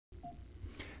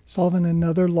Solving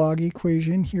another log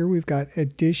equation here, we've got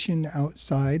addition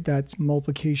outside, that's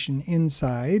multiplication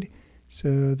inside.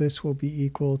 So this will be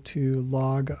equal to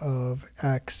log of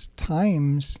x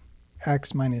times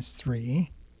x minus 3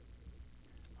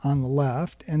 on the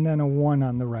left, and then a 1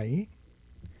 on the right.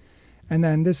 And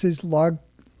then this is log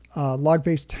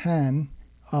base 10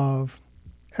 of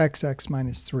x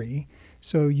minus 3.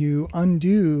 So you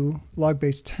undo log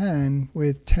base 10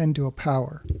 with 10 to a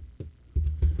power.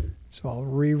 So I'll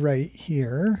rewrite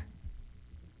here,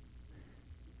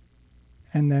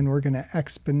 and then we're going to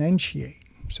exponentiate.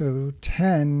 So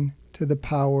 10 to the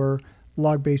power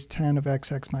log base 10 of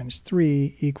x minus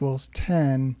 3 equals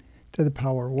 10 to the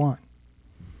power 1.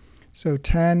 So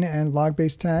 10 and log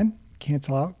base 10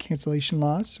 cancel out, cancellation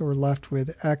loss, so we're left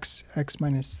with x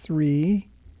minus 3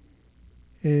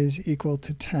 is equal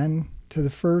to 10 to the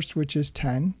first, which is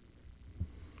 10.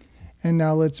 And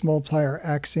now let's multiply our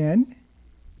x in.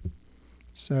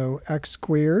 So x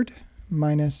squared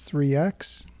minus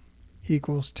 3x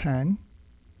equals 10.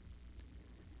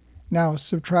 Now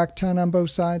subtract 10 on both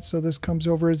sides, so this comes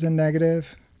over as a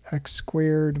negative. X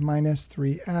squared minus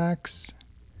 3x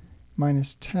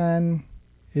minus 10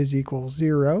 is equal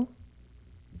 0.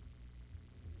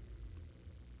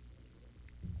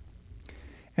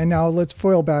 And now let's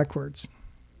FOIL backwards.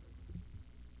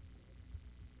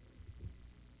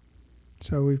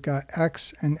 So we've got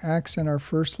x and x in our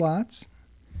first lots,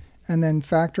 and then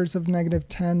factors of negative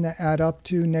 10 that add up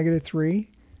to negative 3.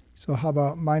 So how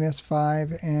about minus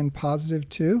 5 and positive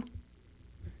 2?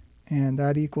 And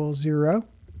that equals 0.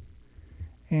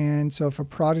 And so if a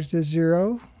product is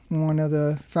 0, one of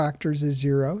the factors is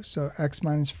 0. So x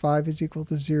minus 5 is equal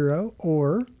to 0,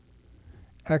 or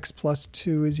x plus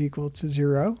 2 is equal to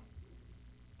 0,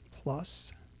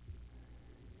 plus.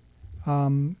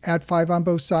 Add 5 on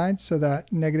both sides so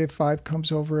that negative 5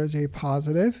 comes over as a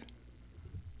positive,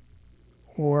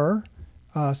 or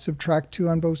subtract 2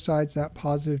 on both sides, that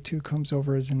positive 2 comes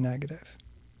over as a negative.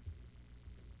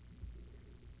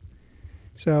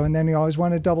 So, and then you always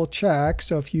want to double check.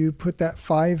 So if you put that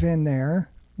 5 in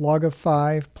there, log of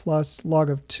 5 plus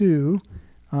log of 2,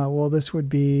 well, this would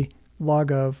be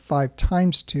log of 5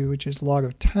 times 2, which is log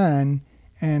of 10,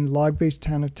 and log base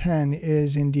 10 of 10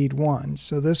 is indeed 1.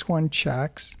 So this one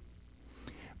checks.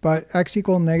 But x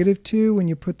equal negative 2, when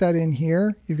you put that in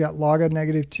here, you've got log of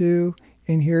negative 2.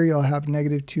 In here, you'll have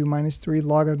negative 2 minus 3,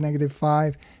 log of negative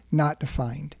 5, not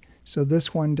defined. So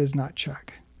this one does not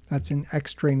check. That's an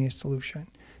extraneous solution.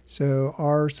 So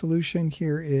our solution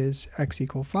here is x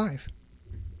equal 5.